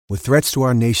With threats to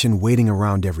our nation waiting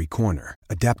around every corner,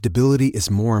 adaptability is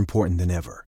more important than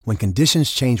ever. When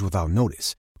conditions change without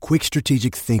notice, quick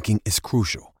strategic thinking is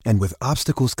crucial. And with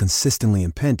obstacles consistently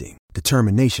impending,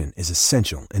 determination is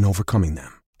essential in overcoming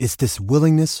them. It's this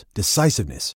willingness,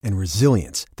 decisiveness, and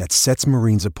resilience that sets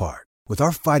Marines apart. With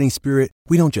our fighting spirit,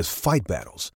 we don't just fight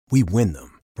battles, we win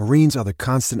them. Marines are the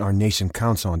constant our nation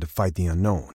counts on to fight the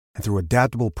unknown. And through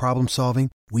adaptable problem solving,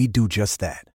 we do just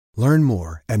that. Learn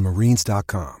more at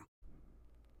marines.com.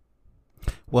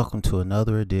 Welcome to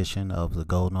another edition of the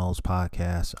Go Noles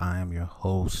Podcast. I am your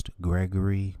host,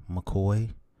 Gregory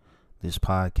McCoy. This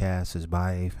podcast is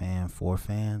by a fan for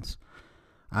fans.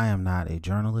 I am not a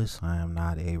journalist. I am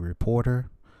not a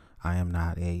reporter. I am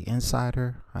not an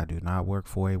insider. I do not work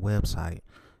for a website.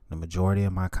 The majority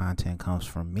of my content comes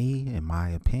from me, in my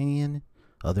opinion.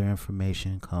 Other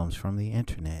information comes from the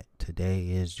internet. Today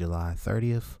is July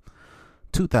 30th,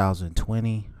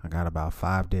 2020. I got about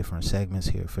 5 different segments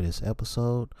here for this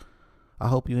episode. I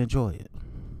hope you enjoy it.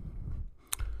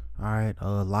 All right,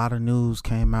 a lot of news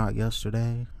came out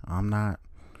yesterday. I'm a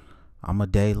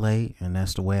day late, and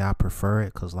that's the way I prefer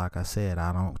it, because like I said,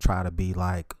 I don't try to be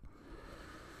like,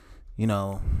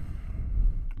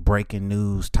 breaking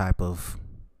news type of,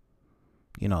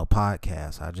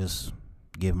 podcast. I just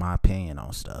give my opinion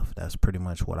on stuff. That's pretty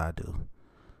much what I do.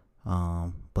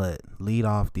 But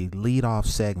the lead off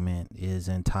segment is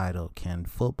entitled, "Can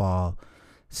football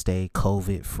stay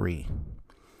COVID free?"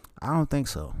 I don't think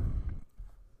so.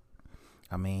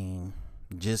 I mean,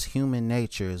 just human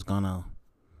nature is gonna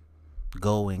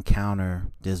go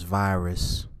encounter this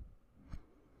virus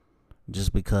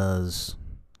just because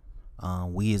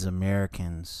we as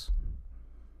Americans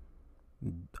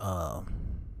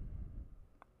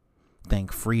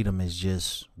think freedom is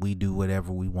just we do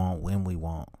whatever we want when we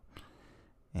want.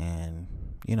 And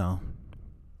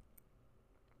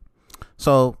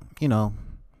so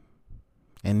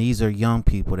and these are young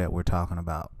people that we're talking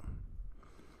about,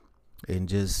 and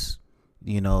just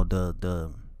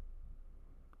the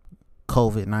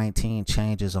COVID-19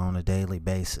 changes on a daily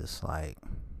basis, like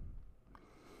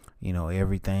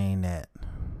everything that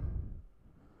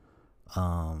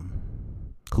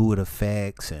who it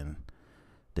affects and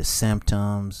the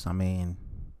symptoms. I mean,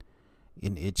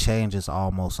 it changes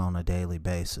almost on a daily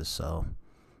basis. So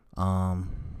I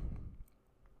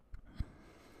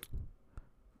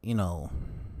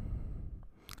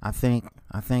think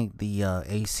the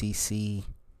ACC,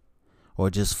 or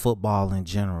just football in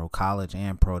general, college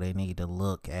and pro, they need to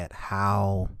look at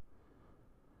how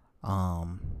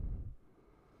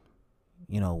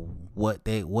what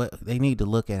they need to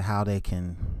look at how they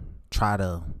can try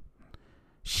to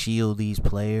shield these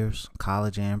players,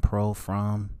 college and pro,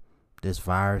 from this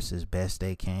virus as best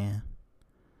they can.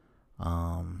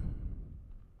 I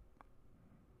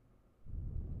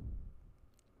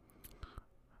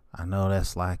know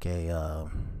that's like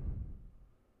a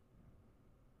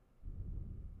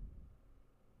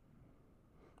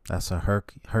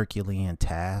Herculean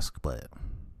task, but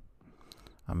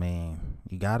I mean,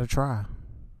 you gotta try.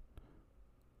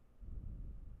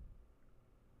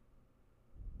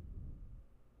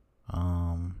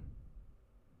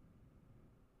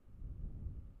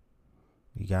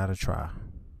 You gotta try.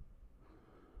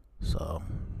 So,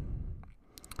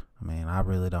 I mean, I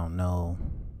really don't know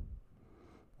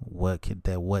what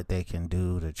they can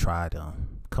do to try to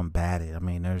combat it. I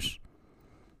mean, I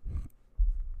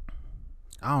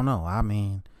don't know. I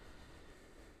mean,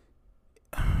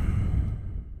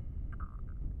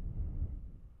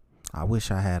 I wish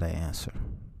I had an answer.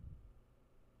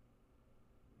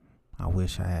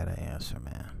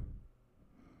 Man.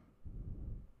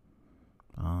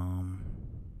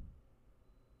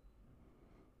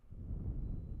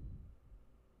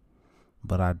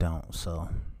 But I don't. So,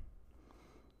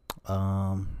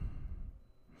 let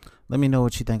me know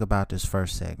what you think about this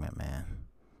first segment, man.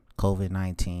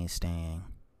 COVID-19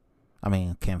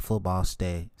 can football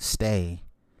stay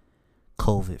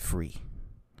COVID free?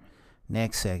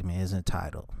 Next segment is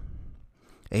entitled,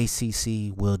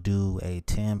 ACC will do a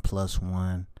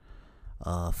 10+1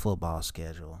 football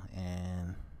schedule.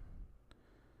 And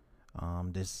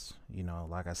this,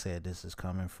 like I said, this is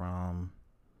coming from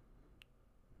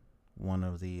one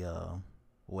of the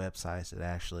websites that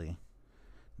actually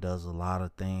does a lot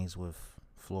of things with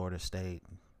Florida State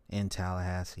in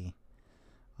Tallahassee.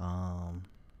 I'm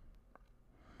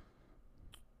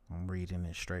reading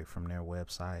it straight from their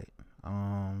website.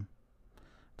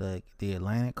 The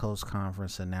Atlantic Coast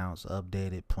Conference announced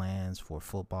updated plans for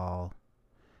football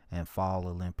and fall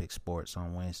Olympic sports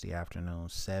on Wednesday afternoon.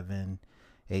 7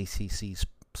 ACC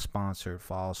sponsored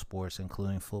fall sports,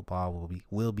 including football,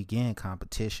 will begin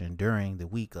competition during the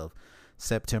week of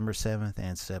September 7th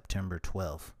and September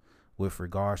 12th. With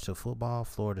regards to football,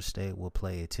 Florida State will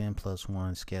play a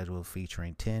 10+1 schedule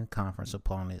featuring 10 conference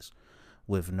opponents,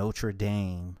 with Notre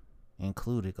Dame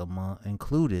included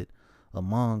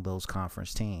among those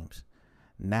conference teams.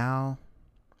 Now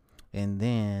and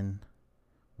then,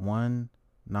 one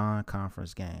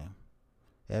non-conference game.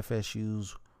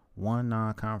 FSU's one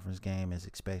non-conference game is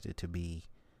expected to be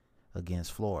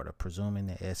against Florida, presuming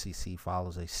the SEC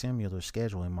follows a similar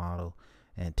scheduling model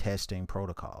and testing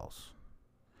protocols.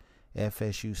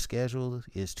 FSU's schedule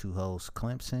is to host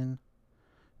Clemson,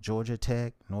 Georgia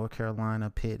Tech, North Carolina,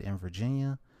 Pitt, and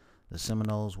Virginia. The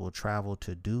Seminoles will travel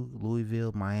to Duke,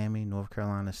 Louisville, Miami, North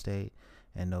Carolina State,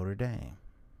 and Notre Dame.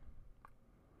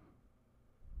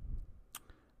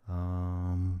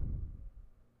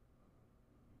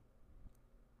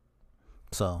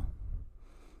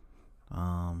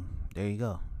 There you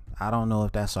go. I don't know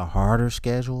if that's a harder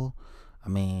schedule. I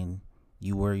mean,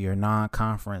 your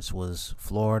non-conference was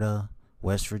Florida,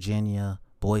 West Virginia,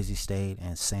 Boise State,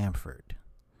 and Samford.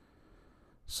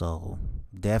 So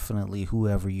definitely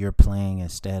whoever you're playing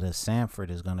instead of Samford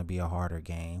is going to be a harder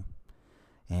game.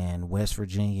 And West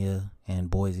Virginia and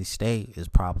Boise State is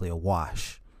probably a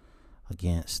wash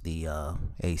against the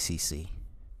ACC.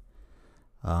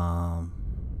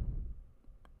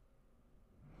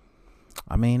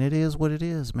 I mean, it is what it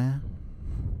is, man.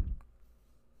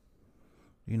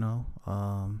 You know,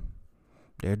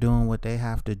 they're doing what they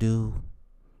have to do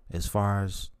as far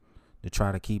as to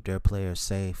try to keep their players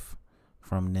safe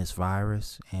from this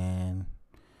virus. And,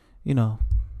 you know,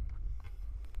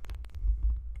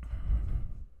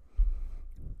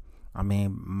 I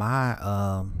mean, my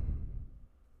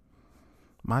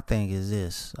thing is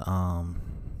this,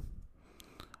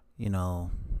 you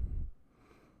know,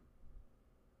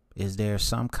 is there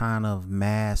some kind of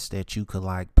mask that you could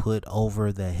like put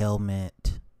over the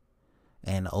helmet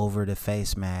and over the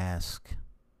face mask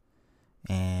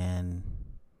and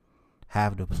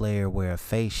have the player wear a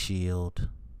face shield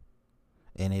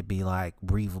and it be like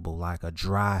breathable, like a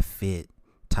dry fit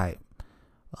type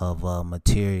of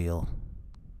material?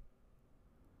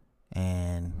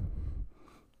 And,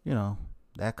 you know,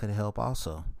 that could help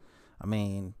also. I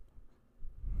mean,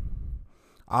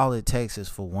 all it takes is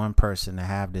for one person to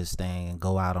have this thing and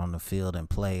go out on the field and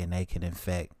play, and they can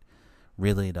infect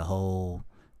really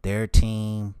their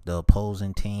team, the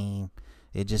opposing team.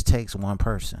 It just takes one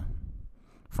person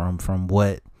from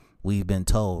what we've been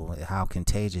told, how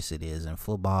contagious it is. And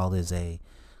football is a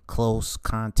close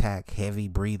contact, heavy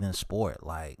breathing sport.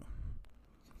 Like,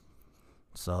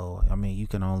 so, I mean, you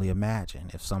can only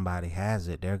imagine if somebody has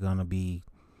it, they're going to be,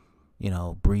 you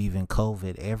know, breathing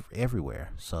COVID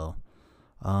everywhere. So,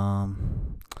 I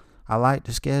like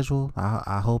the schedule.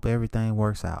 I hope everything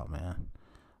works out, man.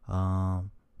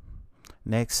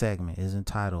 Next segment is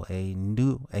entitled a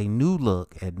new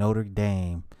look at Notre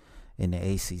Dame in the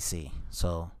ACC.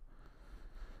 So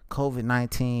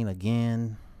COVID-19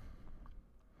 again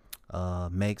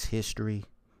makes history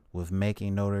with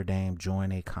making Notre Dame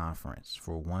join a conference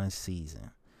for one season.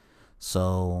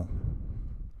 So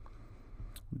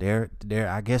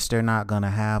I guess they're not gonna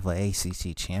have a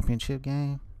ACC championship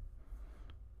game.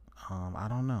 I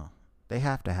don't know. They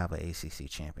have to have an ACC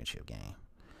championship game.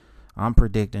 I'm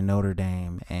predicting Notre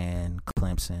Dame and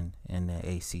Clemson in the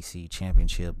ACC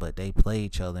championship, but they play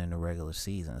each other in the regular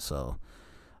season. So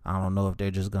I don't know if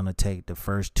they're just gonna take the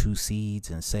first two seeds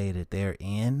and say that they're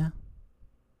in.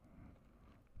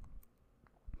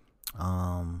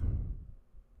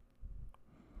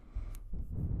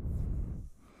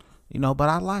 You know, but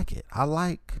I like it. I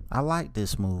like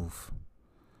this move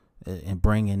in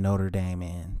bringing Notre Dame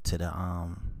in to the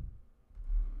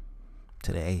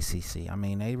ACC. I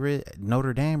mean,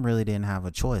 Notre Dame really didn't have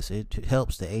a choice. It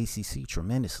helps the ACC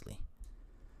tremendously.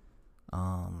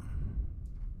 I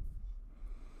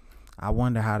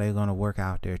wonder how they're gonna work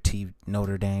out their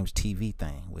Notre Dame's TV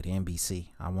thing with NBC.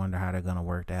 I wonder how they're gonna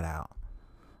work that out.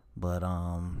 But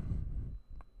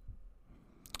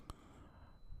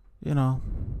you know,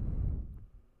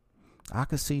 I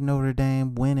could see Notre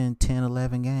Dame winning 10,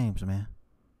 11 games, man.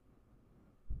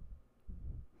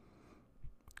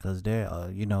 Because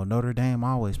Notre Dame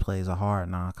always plays a hard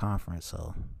non-conference.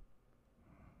 So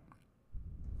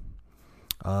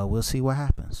we'll see what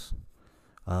happens.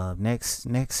 Next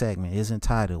segment is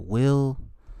entitled, Will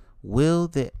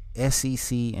the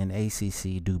SEC and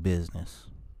ACC do business?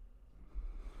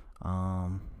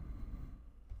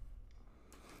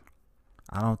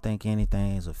 I don't think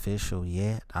anything is official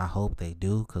yet. I hope they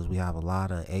do, because we have a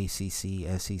lot of ACC,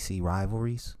 SEC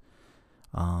rivalries.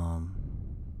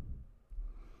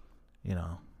 you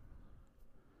know,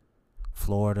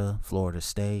 Florida, Florida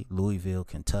State, Louisville,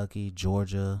 Kentucky,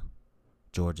 Georgia,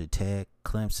 Georgia Tech,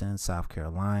 Clemson, South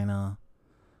Carolina.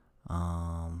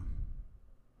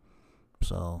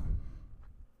 So,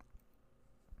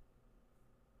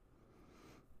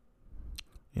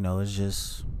 you know, it's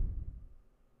just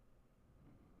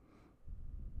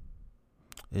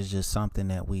something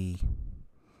that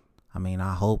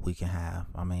I hope we can have.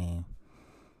 I mean,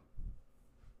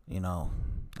 you know,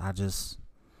 as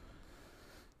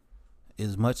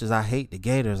much as I hate the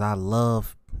Gators, I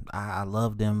love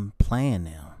them playing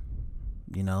them.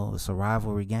 You know, it's a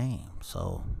rivalry game.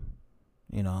 So,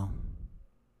 you know,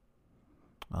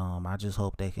 I just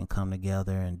hope they can come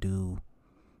together and do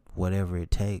whatever it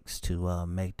takes to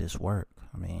make this work.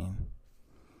 I mean,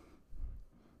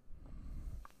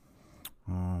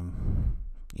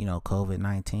 you know,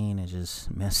 COVID-19 has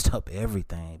just messed up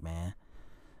everything, man.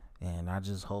 And I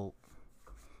just hope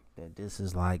that this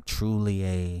is like truly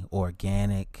a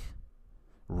organic,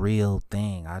 real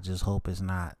thing. I just hope it's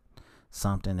not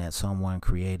something that someone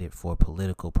created for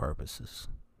political purposes.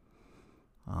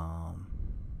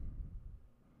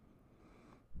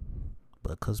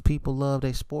 Because people love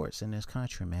their sports in this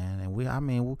country, man. And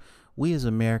we as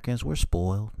Americans, we're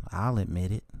spoiled. I'll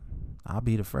admit it. I'll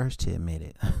be the first to admit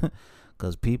it.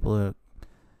 Because people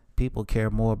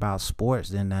care more about sports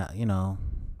than that, you know,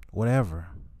 whatever.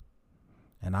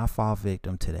 And I fall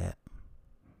victim to that.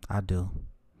 I do.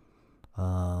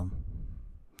 But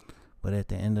at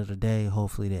the end of the day,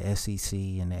 hopefully the SEC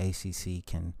and the ACC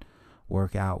can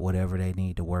work out whatever they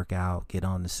need to work out, get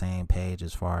on the same page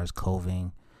as far as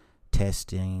COVID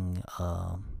testing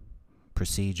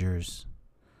procedures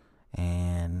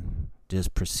and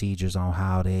just procedures on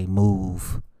how they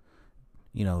move,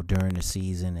 you know, during the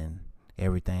season and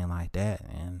everything like that.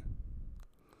 And,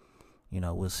 you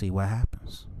know, we'll see what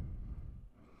happens.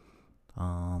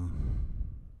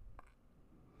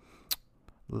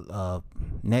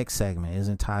 Next segment is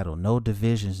entitled "No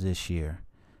Divisions This Year: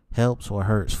 Helps or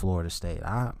Hurts Florida State."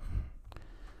 I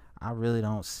really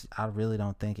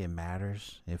don't think it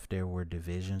matters if there were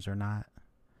divisions or not,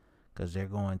 because they're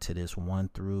going to this 1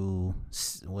 through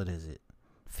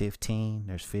 15.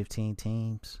 There's 15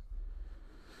 teams.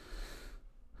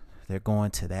 They're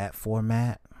going to that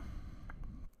format.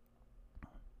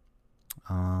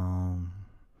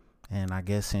 And I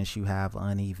guess since you have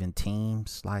uneven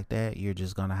teams like that, you're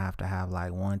just going to have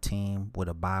like one team with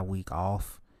a bye week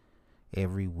off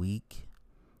every week,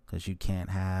 because you can't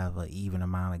have an even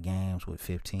amount of games with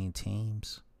 15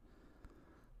 teams.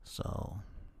 So,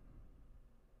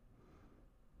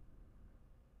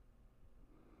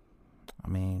 I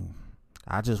mean,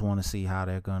 I just want to see how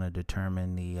they're going to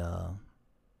determine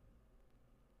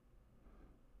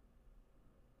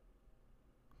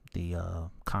the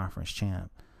conference champ.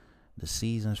 The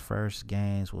season's first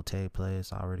games will take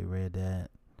place. I already read that.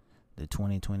 The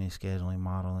 2020 scheduling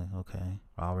modeling. Okay.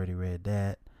 I already read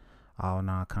that. All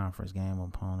non-conference game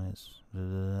opponents.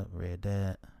 Read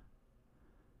that.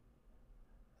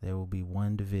 There will be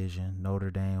one division. Notre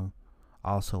Dame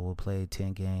also will play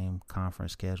 10-game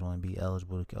conference schedule and be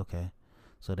eligible to. Okay.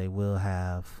 So they will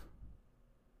have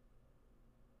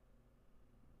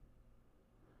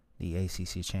the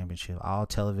ACC championship. All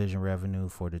television revenue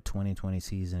for the 2020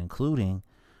 season, including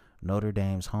Notre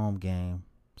Dame's home games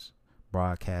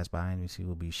broadcast by NBC,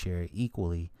 will be shared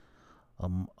equally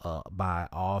by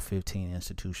all 15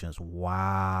 institutions.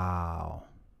 Wow.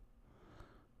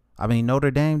 I mean, Notre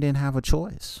Dame didn't have a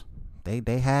choice.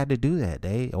 They had to do that.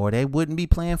 They wouldn't be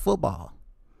playing football.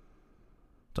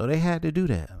 So they had to do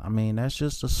that. I mean, that's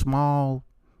just a small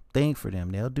thing for them.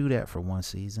 They'll do that for one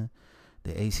season.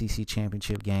 The ACC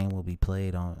championship game will be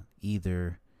played on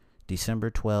either December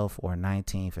 12th or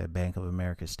 19th at Bank of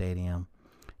America Stadium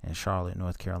in Charlotte,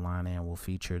 North Carolina, and will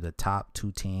feature the top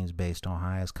 2 teams based on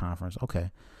highest conference. Okay,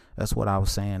 that's what I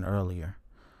was saying earlier.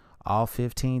 All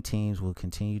 15 teams will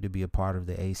continue to be a part of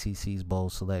the ACC's bowl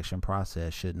selection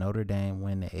process. Should Notre Dame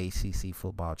win the ACC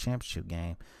football championship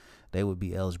game, they would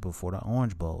be eligible for the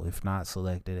Orange Bowl, if not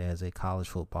selected as a college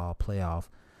football playoff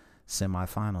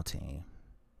semifinal team.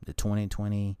 The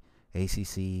 2020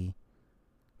 ACC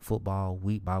football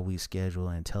week-by-week schedule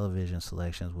and television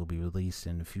selections will be released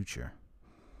in the future.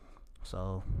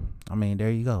 So, I mean, there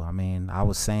you go. I mean, I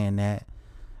was saying that,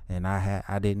 and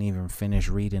I didn't even finish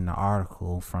reading the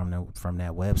article from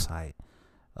that website.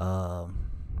 I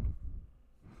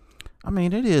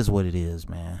mean, it is what it is,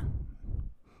 man.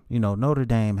 You know, Notre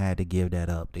Dame had to give that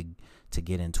up to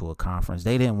get into a conference.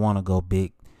 They didn't want to go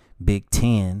Big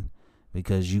 10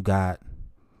 because you got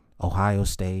Ohio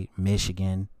State,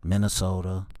 Michigan,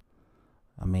 Minnesota,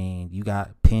 I mean, you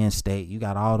got Penn State, you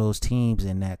got all those teams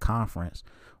in that conference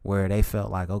where they felt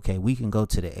like, okay, we can go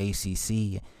to the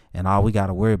ACC and all we got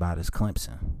to worry about is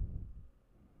Clemson.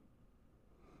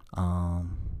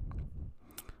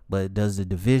 But does the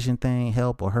division thing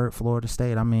help or hurt Florida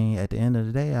State? I mean, at the end of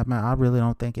the day, I really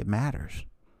don't think it matters.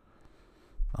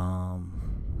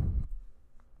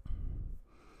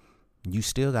 You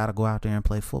still got to go out there and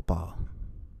play football.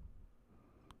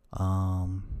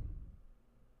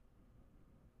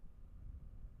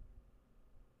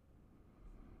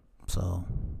 So,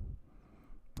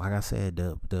 like I said,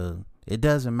 it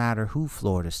doesn't matter who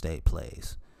Florida State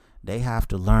plays. They have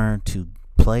to learn to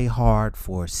play hard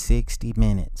for 60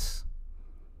 minutes.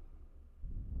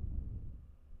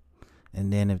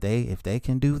 And then if they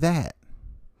can do that,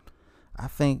 I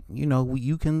think,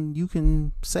 you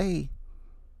can say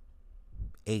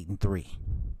 8-3,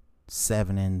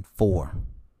 7-4,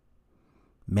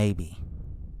 maybe.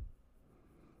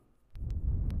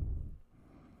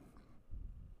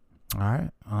 All right.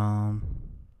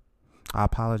 I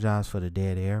apologize for the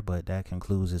dead air, but that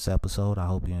concludes this episode. I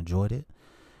hope you enjoyed it.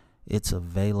 It's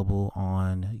available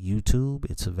on YouTube.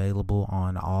 It's available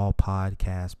on all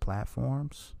podcast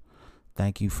platforms.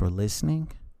 Thank you for listening.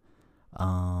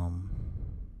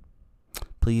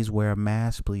 Please wear a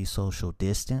mask. Please social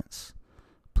distance.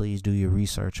 Please do your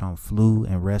research on flu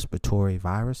and respiratory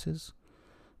viruses.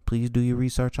 Please do your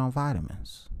research on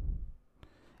vitamins.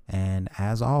 And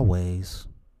as always,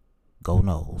 go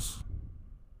Noles.